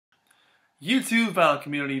YouTube vinyl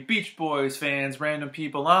community, Beach Boys fans, random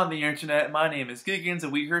people on the internet. My name is Giggens,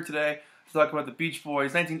 and we're here today to talk about the Beach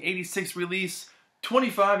Boys' 1986 release,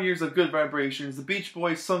 25 Years of Good Vibrations. The Beach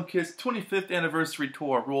Boys Sunkist 25th Anniversary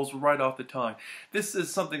Tour rolls right off the tongue. This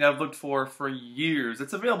is something I've looked for years.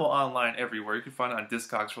 It's available online everywhere. You can find it on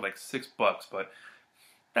Discogs for like $6, but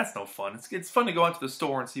that's no fun. It's fun to go out to the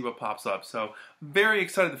store and see what pops up. So, very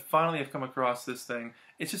excited to finally have come across this thing.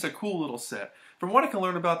 It's just a cool little set. From what I can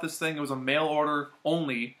learn about this thing, it was a mail order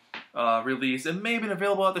only release. It may have been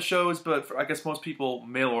available at the shows, but I guess most people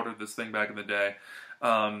mail ordered this thing back in the day.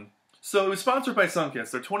 So it was sponsored by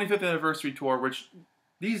Sunkist, their 25th anniversary tour, which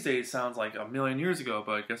these days sounds like a million years ago,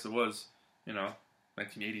 but I guess it was,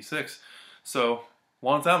 1986. So,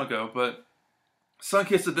 long time ago, but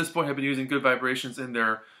Sunkist at this point had been using Good Vibrations in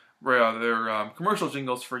their commercial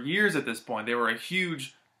jingles for years at this point. They were a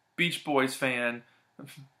huge Beach Boys fan.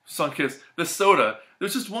 Sunkist, the soda.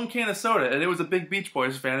 There's just one can of soda, and it was a big Beach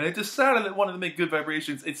Boys fan, and it decided it wanted to make Good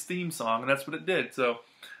Vibrations its theme song, and that's what it did. So,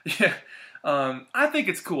 yeah, I think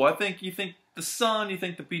it's cool. I think you think the sun, you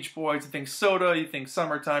think the Beach Boys, you think soda, you think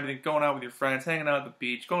summertime, you think going out with your friends, hanging out at the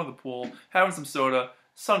beach, going to the pool, having some soda.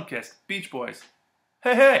 Sunkist, Beach Boys.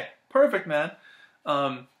 Hey, perfect, man.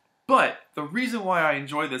 But the reason why I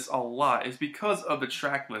enjoy this a lot is because of the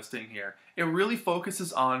track listing here. It really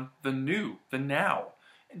focuses on the new, the now.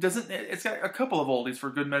 It's got a couple of oldies for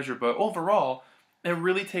good measure, but overall, it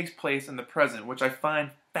really takes place in the present, which I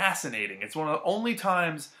find fascinating. It's one of the only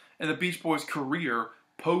times in the Beach Boys' career,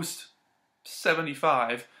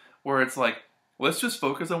 post-75, where it's like, let's just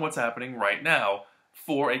focus on what's happening right now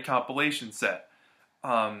for a compilation set.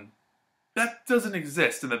 That doesn't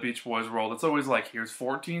exist in the Beach Boys world. It's always like, here's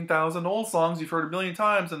 14,000 old songs you've heard a million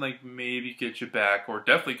times, and like, maybe Get You Back, or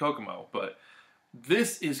definitely Kokomo, but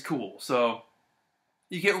this is cool. So,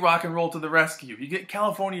 you get Rock and Roll to the Rescue, you get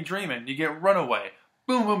California Dreamin', you get Runaway,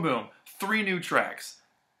 boom, boom, boom, 3 new tracks.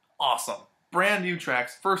 Awesome. Brand new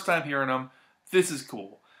tracks, first time hearing them, this is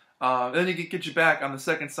cool. Then you Get You Back on the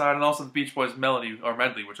second side, and also the Beach Boys medley,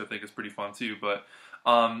 which I think is pretty fun too, but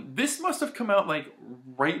this must have come out like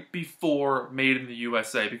right before Made in the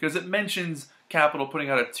USA, because it mentions Capitol putting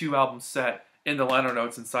out a 2-album set in the liner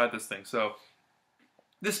notes inside this thing. So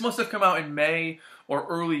this must have come out in May or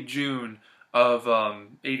early June of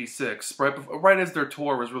 86, right as their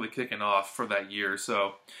tour was really kicking off for that year.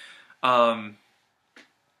 So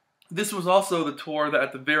this was also the tour that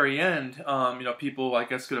at the very end, people I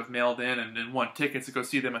guess could have mailed in and won tickets to go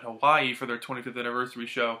see them in Hawaii for their 25th anniversary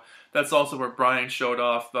show. That's also where Brian showed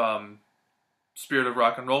off Spirit of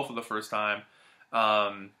Rock and Roll for the first time.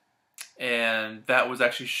 And that was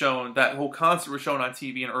actually shown, that whole concert was shown on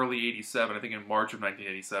TV in early 87, I think in March of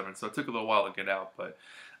 1987. So it took a little while to get out, but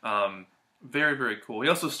very, very cool. He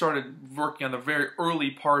also started working on the very early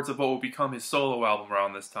parts of what would become his solo album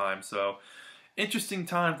around this time. So interesting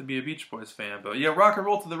time to be a Beach Boys fan. But yeah, Rock and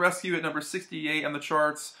Roll to the Rescue at number 68 on the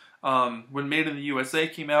charts. When Made in the USA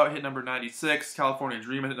came out, it hit number 96. California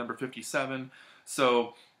Dreamin' at number 57.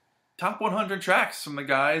 So top 100 tracks from the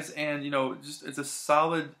guys, and just it's a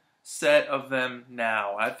solid set of them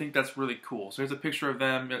now. I think that's really cool. So here's a picture of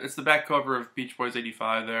them. It's the back cover of Beach Boys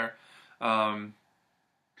 85 there.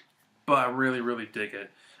 But I really, really dig it.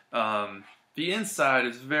 The inside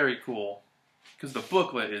is very cool because the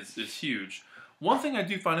booklet is huge. One thing I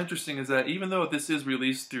do find interesting is that even though this is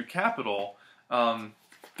released through Capitol, the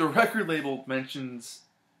record label mentions,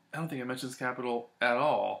 I don't think it mentions Capitol at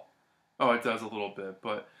all. Oh, it does a little bit,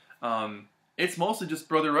 but it's mostly just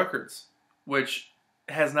Brother Records, which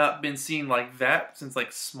has not been seen like that since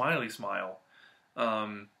like Smiley Smile.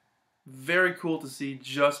 Very cool to see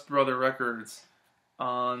just Brother Records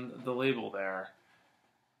on the label there.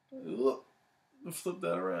 Let's flip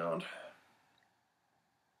that around.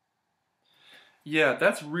 Yeah,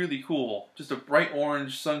 that's really cool. Just a bright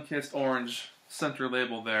orange, sun-kissed orange center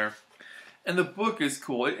label there. And the book is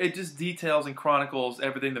cool. It just details and chronicles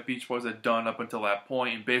everything the Beach Boys had done up until that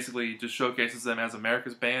point, and basically just showcases them as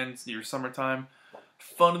America's band, your summertime,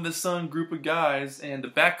 fun in the sun group of guys. And the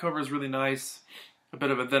back cover is really nice. A bit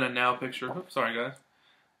of a then and now picture. Oops, sorry guys.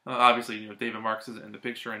 Obviously, David Marks isn't in the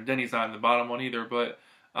picture, and Denny's not in the bottom one either, but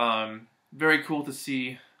very cool to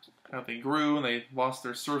see how they grew, and they lost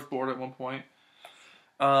their surfboard at one point.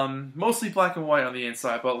 Mostly black and white on the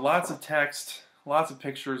inside, but lots of text, lots of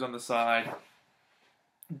pictures on the side.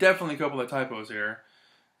 Definitely a couple of typos here,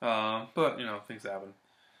 but, things happen.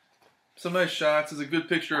 Some nice shots. There's a good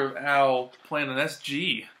picture of Al playing an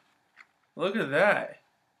SG. Look at that.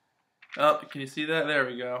 Oh, can you see that? There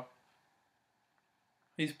we go.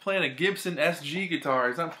 He's playing a Gibson SG guitar.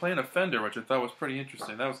 He's not playing a Fender, which I thought was pretty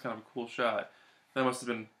interesting. That was kind of a cool shot. That must have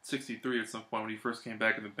been 63 at some point when he first came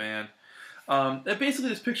back in the band. It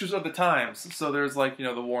basically is pictures of the times. So there's like, you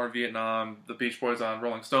know, the war in Vietnam, the Beach Boys on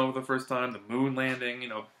Rolling Stone for the first time, the moon landing, you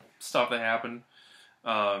know, stuff that happened.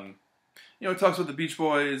 You know, it talks about the Beach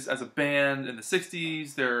Boys as a band in the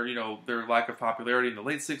 60s, their, you know, their lack of popularity in the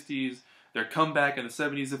late 60s, their comeback in the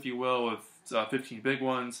 70s, if you will, with 15 Big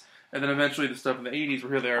Ones, and then eventually the stuff in the 80s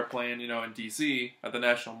where here they are playing, you know, in D.C. at the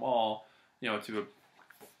National Mall, you know, to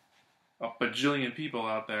a bajillion people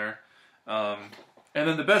out there. And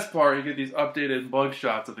then the best part, you get these updated mug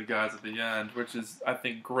shots of the guys at the end, which is, I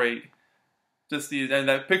think, great. And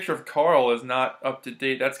that picture of Carl is not up to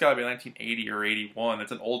date. That's got to be 1980 or 81.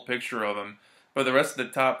 It's an old picture of him. But the rest of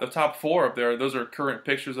the top four up there, those are current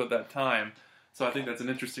pictures of that time. So I think that's an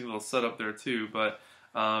interesting little setup there too. But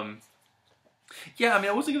yeah, I mean,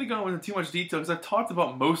 I wasn't going to go into too much detail because I've talked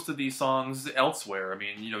about most of these songs elsewhere. I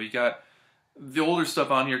mean, you know, you got the older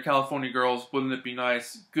stuff on here, California Girls, Wouldn't It Be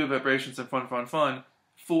Nice, Good Vibrations, and Fun, Fun, Fun.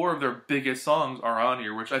 4 of their biggest songs are on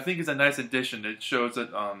here, which I think is a nice addition. It shows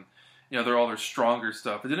that you know, they're all their stronger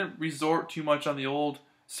stuff. It didn't resort too much on the old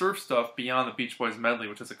surf stuff beyond the Beach Boys medley,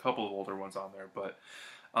 which has a couple of older ones on there. But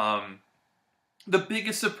the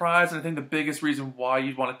biggest surprise, and I think the biggest reason why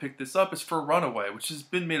you'd want to pick this up, is for Runaway, which has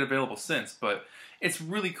been made available since. But it's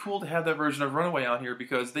really cool to have that version of Runaway on here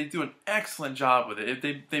because they do an excellent job with it.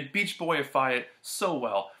 They Beach Boyify it so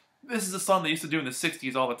well. This is a song they used to do in the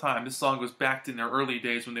 60s all the time. This song goes back to their early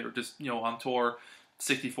days when they were just, you know, on tour,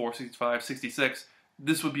 64, 65, 66.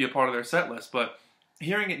 This would be a part of their set list, but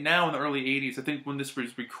hearing it now in the early 80s, I think when this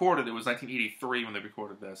was recorded, it was 1983 when they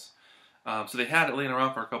recorded this. So they had it laying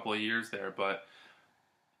around for a couple of years there, but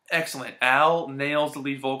excellent. Al nails the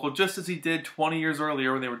lead vocal just as he did 20 years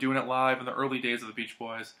earlier when they were doing it live in the early days of the Beach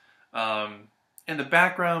Boys. And the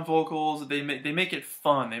background vocals, they make it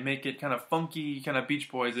fun. They make it kind of funky, kind of Beach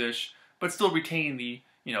Boys-ish, but still retain the,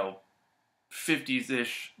 you know,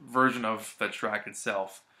 50s-ish version of the track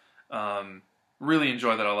itself. Really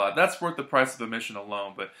enjoy that a lot. That's worth the price of admission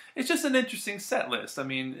alone, but it's just an interesting set list. I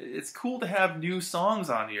mean, it's cool to have new songs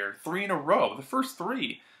on here, 3 in a row. The first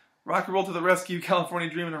 3, Rock and Roll to the Rescue, California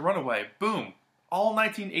Dreamin', and Runaway. Boom. All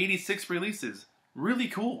 1986 releases. Really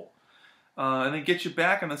cool. And then Get You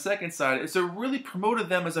Back on the second side. So it really promoted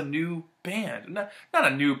them as a new band. Not a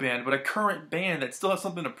new band, but a current band that still has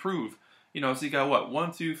something to prove. You know, so you got what?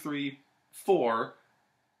 1, 2, 3, 4.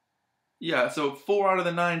 Yeah, so 4 out of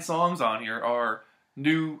the 9 songs on here are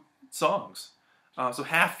new songs. So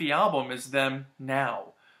half the album is them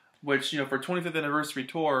now, which, you know, for a 25th anniversary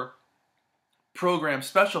tour program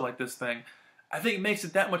special like this thing, I think it makes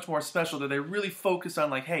it that much more special that they really focus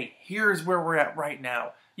on like, hey, here's where we're at right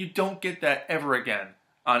now. You don't get that ever again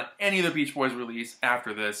on any other Beach Boys release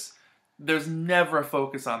after this. There's never a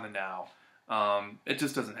focus on the now. It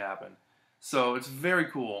just doesn't happen. So it's very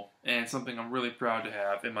cool and something I'm really proud to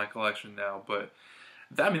have in my collection now. But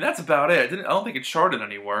I mean, that's about it. I don't think it charted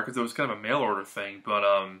anywhere because it was kind of a mail order thing. But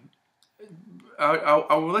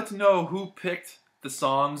I would like to know who picked the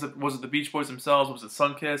songs. Was it the Beach Boys themselves? Was it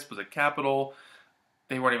Sunkist? Was it Capitol?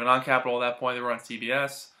 They weren't even on Capitol at that point. They were on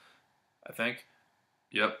CBS, I think.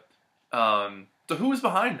 Yep. So who was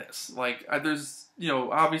behind this? Like, there's, you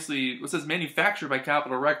know, obviously it says manufactured by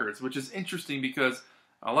Capitol Records, which is interesting because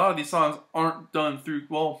a lot of these songs aren't done through,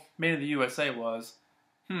 well, Made in the USA was.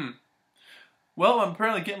 Well, I'm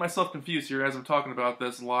apparently getting myself confused here as I'm talking about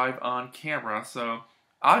this live on camera, so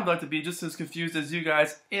I'd like to be just as confused as you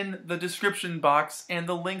guys in the description box and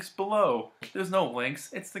the links below. There's no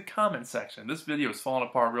links, it's the comment section. This video is falling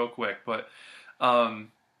apart real quick, but,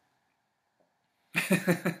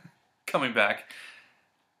 coming back.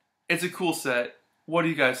 It's a cool set. What do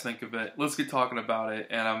you guys think of it? Let's get talking about it,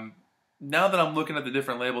 and now that I'm looking at the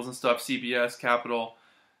different labels and stuff, CBS, Capitol,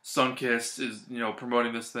 Sunkist is, you know,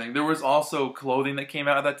 promoting this thing. There was also clothing that came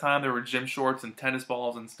out at that time. There were gym shorts and tennis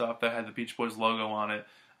balls and stuff that had the Beach Boys logo on it.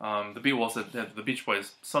 The Beach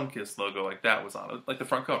Boys Sunkist logo, like that was on it, like the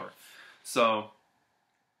front cover. So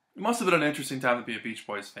it must have been an interesting time to be a Beach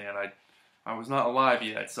Boys fan. I was not alive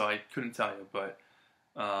yet, so I couldn't tell you. But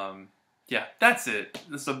yeah, that's it.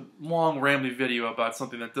 This is a long, rambly video about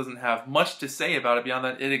something that doesn't have much to say about it beyond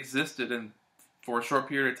that it existed and for a short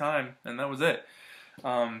period of time, and that was it.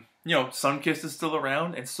 You know, Sunkist is still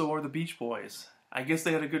around, and so are the Beach Boys. I guess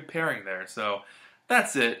they had a good pairing there, so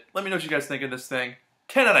that's it. Let me know what you guys think of this thing.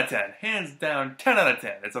 10 out of 10. Hands down, 10 out of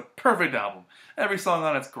 10. It's a perfect album. Every song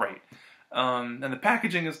on it's great. And the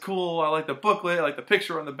packaging is cool. I like the booklet. I like the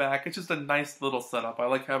picture on the back. It's just a nice little setup. I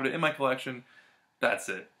like having it in my collection. That's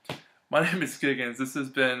it. My name is Giggens. This has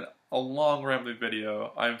been a long, rambling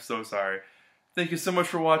video. I'm so sorry. Thank you so much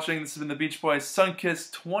for watching. This has been the Beach Boys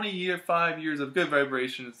Sunkist 5 years of good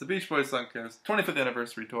vibrations. The Beach Boys Sunkist 25th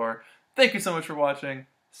anniversary tour. Thank you so much for watching.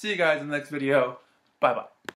 See you guys in the next video. Bye-bye.